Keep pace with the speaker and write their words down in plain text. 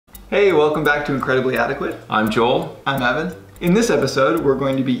Hey, welcome back to Incredibly Adequate. I'm Joel. I'm Evan. In this episode, we're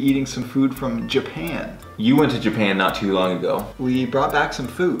going to be eating some food from Japan. You went to Japan not too long ago. We brought back some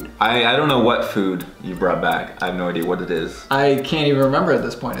food. I don't know what food you brought back. I have no idea what it is. I can't even remember at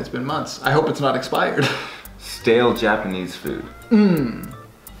this point. It's been months. I hope it's not expired. Stale Japanese food.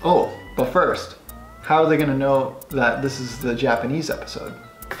 Oh, but first, how are they going to know that this is the Japanese episode?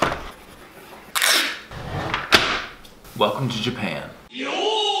 Welcome to Japan.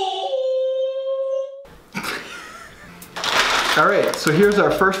 All right, so here's our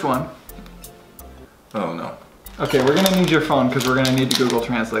first one. Oh no. Okay, we're gonna need your phone because we're gonna need to Google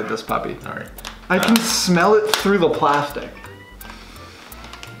Translate this puppy. All right. I can smell it through the plastic.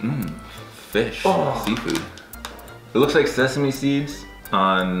 Fish. Oh. Seafood. It looks like sesame seeds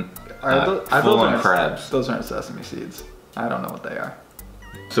on full-on crabs. Those aren't sesame seeds. I don't know what they are.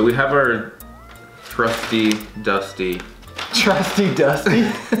 So we have our trusty, dusty, Trusty Dusty?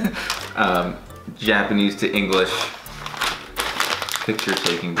 Japanese to English picture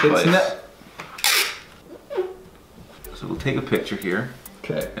taking device. So we'll take a picture here,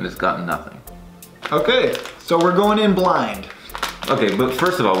 Okay. and it's got nothing. Okay, so we're going in blind. Okay, but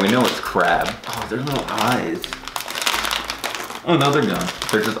first of all, we know it's crab. Oh, they're little eyes. Oh no, they're gone.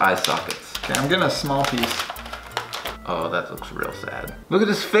 They're just eye sockets. Okay, I'm getting a small piece. Oh, that looks real sad. Look at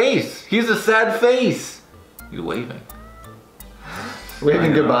his face. He has a sad face. He's waving.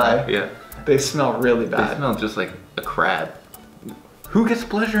 Waving goodbye. Yeah. They smell really They bad. smell just like a crab. Who gets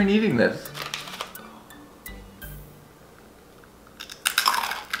pleasure in eating this?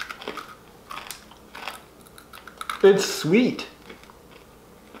 It's sweet.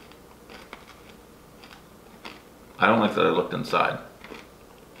 I don't like that I looked inside.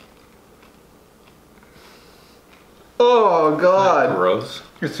 Oh God. Gross.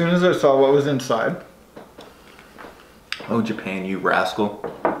 As soon as I saw what was inside. Oh, Japan, you rascal.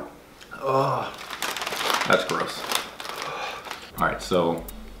 Oh. That's gross. All right, so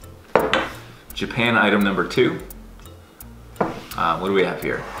Japan item number 2. What do we have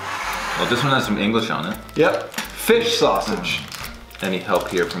here? Well, this one has some English on it. Yep. Fish sausage. Any help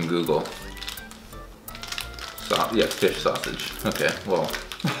here from Google? Yeah, fish sausage. Okay, well,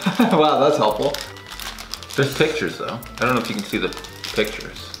 Wow, that's helpful. there's pictures though. I don't know if you can see the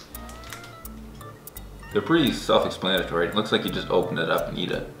pictures. They're pretty self-explanatory. It looks like you just open it up and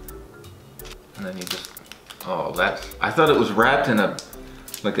eat it. And then you just, oh, I thought it was wrapped in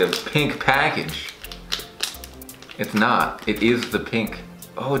like a pink package. It's not. It is the pink.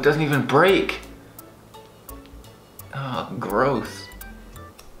 Oh, it doesn't even break. Oh, gross.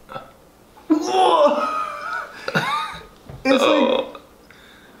 It's Oh. like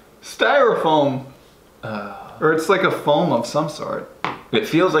styrofoam. Or it's like a foam of some sort. It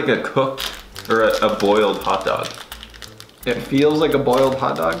feels like a cooked or a boiled hot dog. It feels like a boiled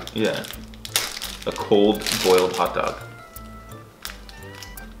hot dog. Yeah. A cold boiled hot dog.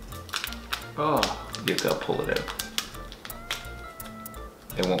 Oh. You gotta pull it out.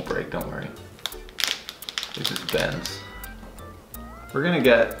 It won't break, don't worry. It just bends. We're gonna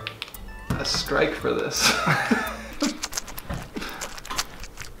get a strike for this.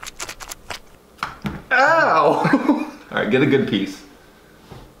 Ow! Alright, get a good piece.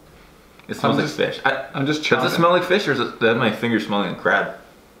 It smells like fish. I'm just Does chomping. it smell like fish or is it that my finger smelling like crab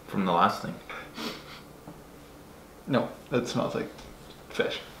from the last thing? No, that smells like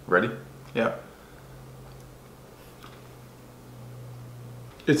fish. Ready? Yeah.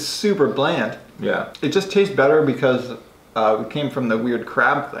 It's super bland. Yeah. It just tastes better because it came from the weird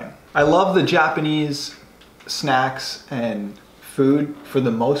crab thing. I love the Japanese snacks and food for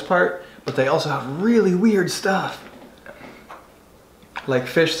the most part, but they also have really weird stuff. Like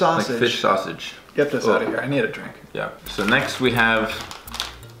fish sausage. Like fish sausage. Get this out of here. I need a drink. Yeah. So next we have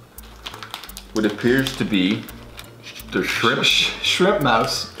what appears to be the shrimp Shrimp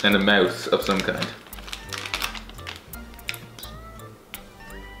mouse. and a mouse of some kind.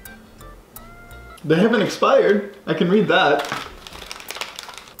 They haven't expired. I can read that.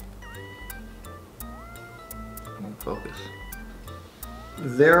 Won't focus.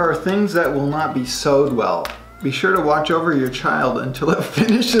 There are things that will not be sewed well. Be sure to watch over your child until it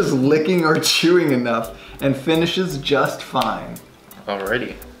finishes licking or chewing enough and finishes just fine.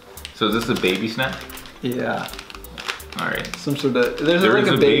 Alrighty. So is this a baby snack? Yeah. Alright. Some sort of, there's There like is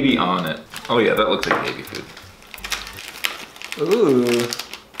a a baby on it. Oh yeah, that looks like baby food. Ooh. It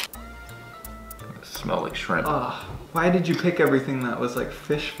smells like shrimp. Oh, why did you pick everything that was like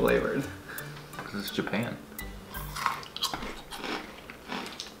fish flavored? Because it's Japan.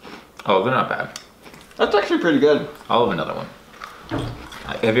 Oh, they're not bad. That's actually pretty good. I'll have another one.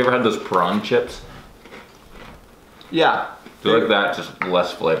 Have you ever had those prawn chips? Yeah. Do you like that? Just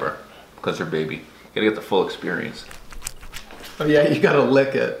less flavor because they're baby. Gotta get the full experience. Oh yeah, you gotta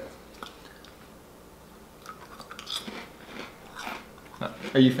lick it.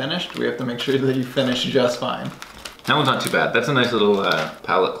 Are you finished? We have to make sure that you finish just fine. That one's not too bad. That's a nice little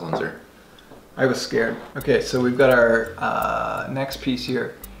palate cleanser. I was scared. Okay, so we've got our next piece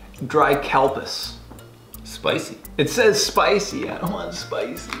here. Dry kelpis. Spicy. It says spicy. I don't want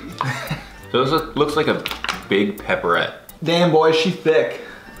spicy. So this looks like a big pepperette. Damn boy, she thick.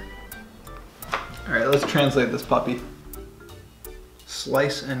 All right, let's translate this puppy.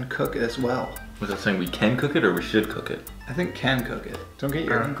 Slice and cook as well. Was that saying we can cook it or we should cook it? I think can cook it. Don't get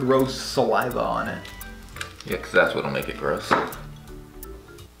your gross saliva on it. Yeah, because that's what'll make it gross.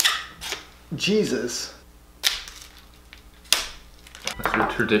 Jesus. That's your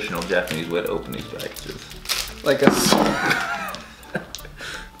traditional Japanese way to open these packages. Like a...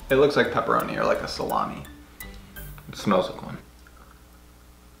 It looks like pepperoni or like a salami. It smells like one.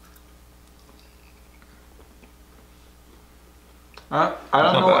 I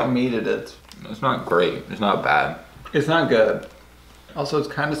don't know what meat it is. It's not great. It's not bad. It's not good. Also, it's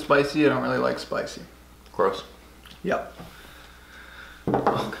kind of spicy. I don't really like spicy. Gross. Yep. Oh,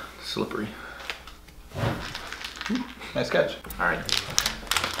 God, slippery. Nice catch. All right.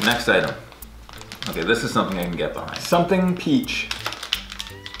 Next item. Okay, this is something I can get behind. Something peach.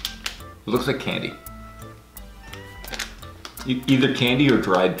 It looks like candy. Either candy or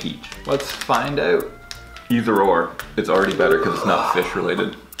dried peach. Let's find out. Either or. It's already better because it's not fish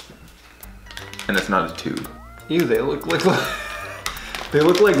related. And it's not a tube. Ew, they look like they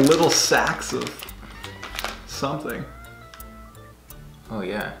look like little sacks of something. Oh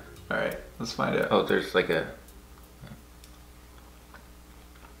yeah. All right, let's find out. Oh, there's like a...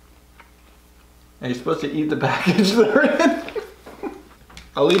 Are you supposed to eat the package they're in?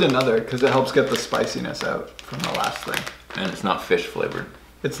 I'll eat another because it helps get the spiciness out from the last thing. And it's not fish flavored.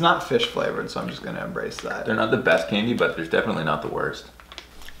 It's not fish flavored, so I'm just gonna embrace that. They're not the best candy, but they're definitely not the worst.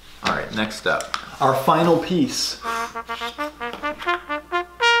 All right, next up. Our final piece.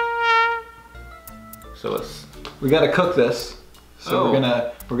 So it's We gotta cook this, so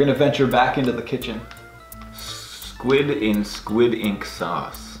we're gonna venture back into the kitchen. squid in squid ink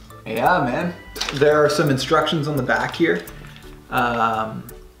sauce. Yeah, man. There are some instructions on the back here.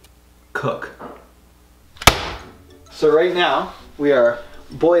 Cook. So right now we are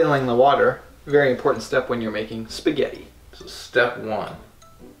boiling the water. Very important step when you're making spaghetti. So step 1.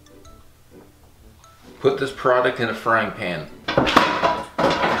 Put this product in a frying pan.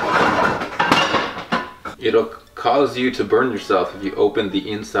 It'll cause you to burn yourself if you open the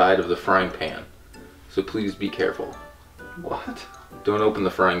inside of the frying pan. So please be careful. What? Don't open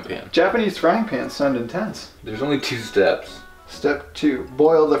the frying pan. Japanese frying pans sound intense. There's only 2 steps. Step 2,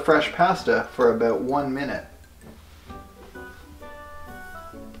 boil the fresh pasta for about 1 minute.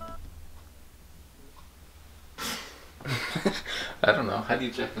 I don't know. How do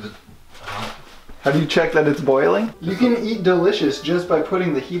you check the... How do you check that it's boiling? You can eat delicious just by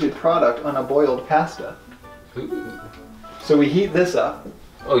putting the heated product on a boiled pasta. Ooh. So we heat this up.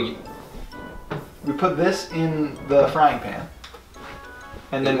 Oh, you... We put this in the frying pan.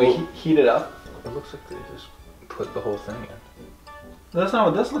 And then we heat it up. It looks like they just put the whole thing in. That's not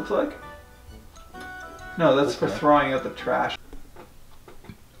what this looks like. No, that's for throwing out the trash.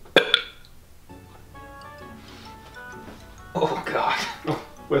 Oh God.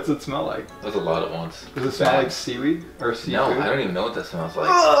 What's it smell like? That's a lot at once. Does it smell like seaweed or seafood? No, I don't even know what that smells like.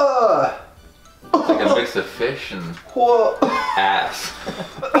 Ugh! It's like a mix of fish and Whoa. ass.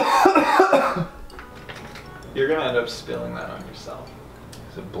 You're gonna end up spilling that on yourself.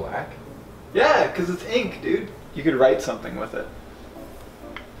 Is it black? Yeah, because it's ink, dude. You could write something with it.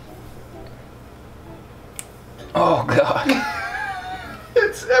 Oh God.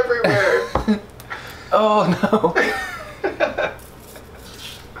 It's everywhere. Oh no.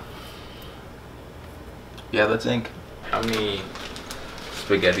 Yeah, that's ink. How many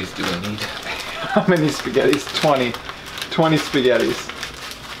spaghettis do we need? How many spaghettis? 20. 20 spaghettis.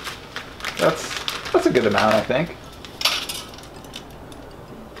 That's a good amount, I think.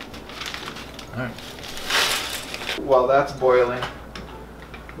 Alright. While that's boiling,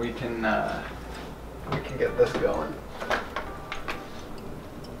 we can get this going.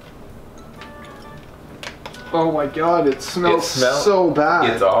 Oh my God! It smells so bad.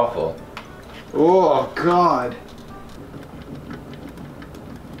 It's awful. Oh God!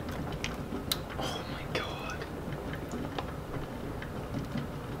 Oh my God.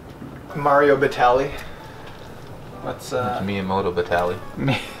 Mario Batali. Let's Miyamoto Batali.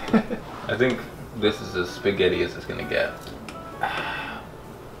 me. I think this is as spaghetti as it's gonna get.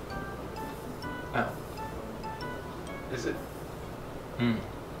 Oh. Is it?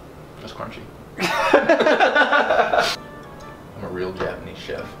 That's crunchy. I'm a real Japanese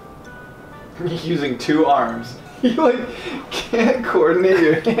chef. You're using 2 arms. You like can't coordinate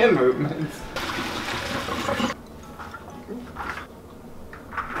your hand movements.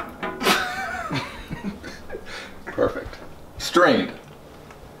 Perfect. Strained.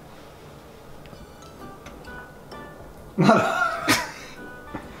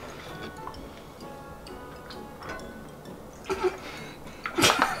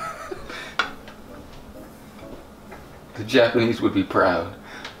 The Japanese would be proud.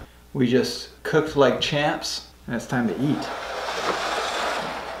 We just cooked like champs, and it's time to eat.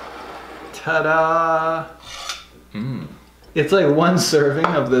 Ta-da! It's like 1 serving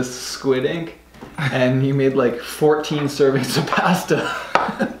of this squid ink, and you made like 14 servings of pasta.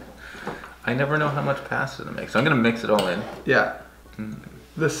 I never know how much pasta to make, so I'm gonna mix it all in. Yeah.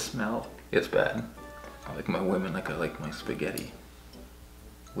 The smell. It's bad. I like my women like I like my spaghetti.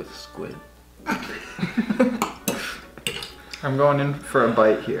 With squid. I'm going in for a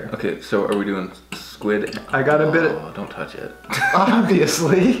bite here. Okay, so are we doing squid? I got a bit of... Oh, don't touch it.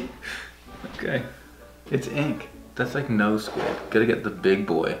 Obviously. Okay. It's ink. That's like no squid. Gotta get the big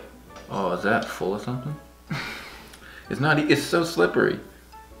boy. Oh, is that full of something? It's not, it's so slippery.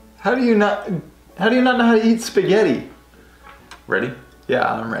 How do you not know how to eat spaghetti? Ready? Yeah,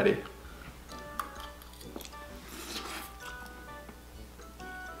 I'm ready.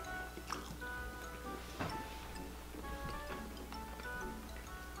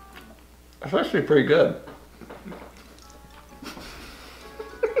 That's actually pretty good.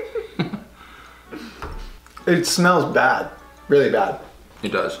 It smells bad, really bad.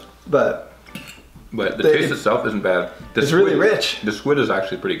 It does. But the taste itself isn't bad. It's really rich. The squid is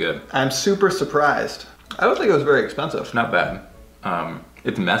actually pretty good. I'm super surprised. I don't think it was very expensive. It's not bad.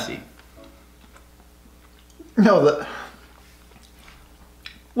 It's messy. No,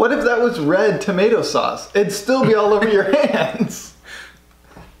 what if that was red tomato sauce? It'd still be all over your hands.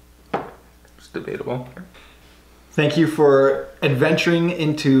 It's debatable. Thank you for adventuring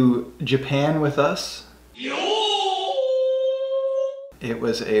into Japan with us. It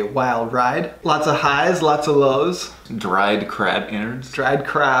was a wild ride. Lots of highs, lots of lows. Dried crab innards. Dried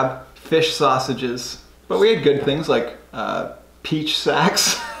crab, fish sausages. But we had good things like peach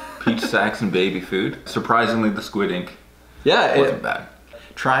sacks. Peach sacks and baby food. Surprisingly, the squid ink Yeah, wasn't bad.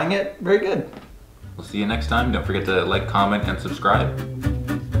 Trying it, very good. We'll see you next time. Don't forget to like, comment, and subscribe.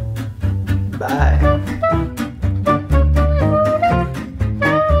 Bye.